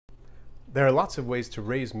There are lots of ways to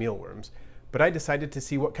raise mealworms, but I decided to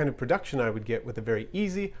see what kind of production I would get with a very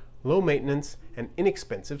easy, low maintenance, and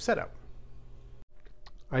inexpensive setup.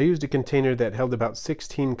 I used a container that held about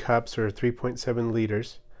 16 cups or 3.7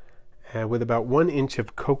 liters with about 1 inch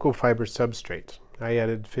of cocoa fiber substrate. I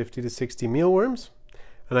added 50 to 60 mealworms,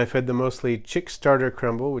 and I fed them mostly chick starter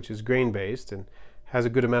crumble, which is grain-based and has a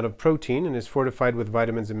good amount of protein and is fortified with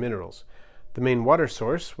vitamins and minerals. The main water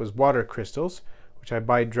source was water crystals, which I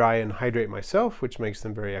buy dry and hydrate myself, which makes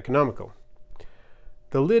them very economical.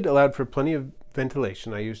 The lid allowed for plenty of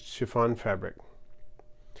ventilation. I used chiffon fabric.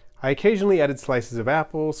 I occasionally added slices of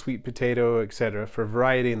apple, sweet potato, etc. for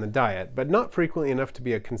variety in the diet, but not frequently enough to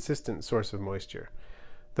be a consistent source of moisture.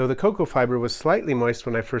 Though the cocoa fiber was slightly moist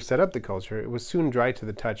when I first set up the culture, it was soon dry to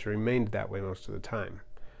the touch and remained that way most of the time.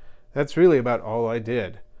 That's really about all I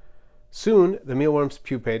did. Soon, the mealworms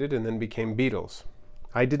pupated and then became beetles.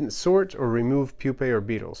 I didn't sort or remove pupae or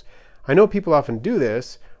beetles. I know people often do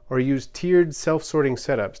this, or use tiered self-sorting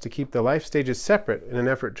setups to keep the life stages separate in an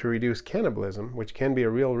effort to reduce cannibalism, which can be a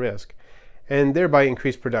real risk, and thereby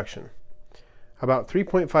increase production. About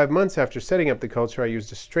 3.5 months after setting up the culture, I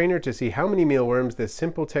used a strainer to see how many mealworms this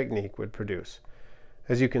simple technique would produce.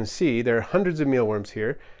 As you can see, there are hundreds of mealworms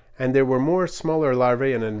here, and there were more smaller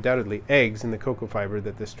larvae and undoubtedly eggs in the cocoa fiber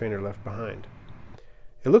that this strainer left behind.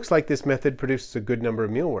 It looks like this method produces a good number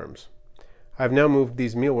of mealworms. I've now moved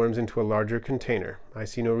these mealworms into a larger container. I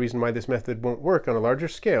see no reason why this method won't work on a larger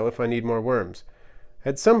scale if I need more worms.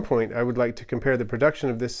 At some point, I would like to compare the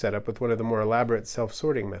production of this setup with one of the more elaborate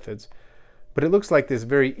self-sorting methods, but it looks like this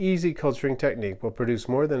very easy culturing technique will produce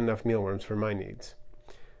more than enough mealworms for my needs.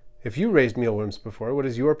 If you raised mealworms before, what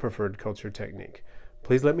is your preferred culture technique?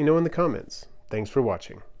 Please let me know in the comments. Thanks for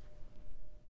watching.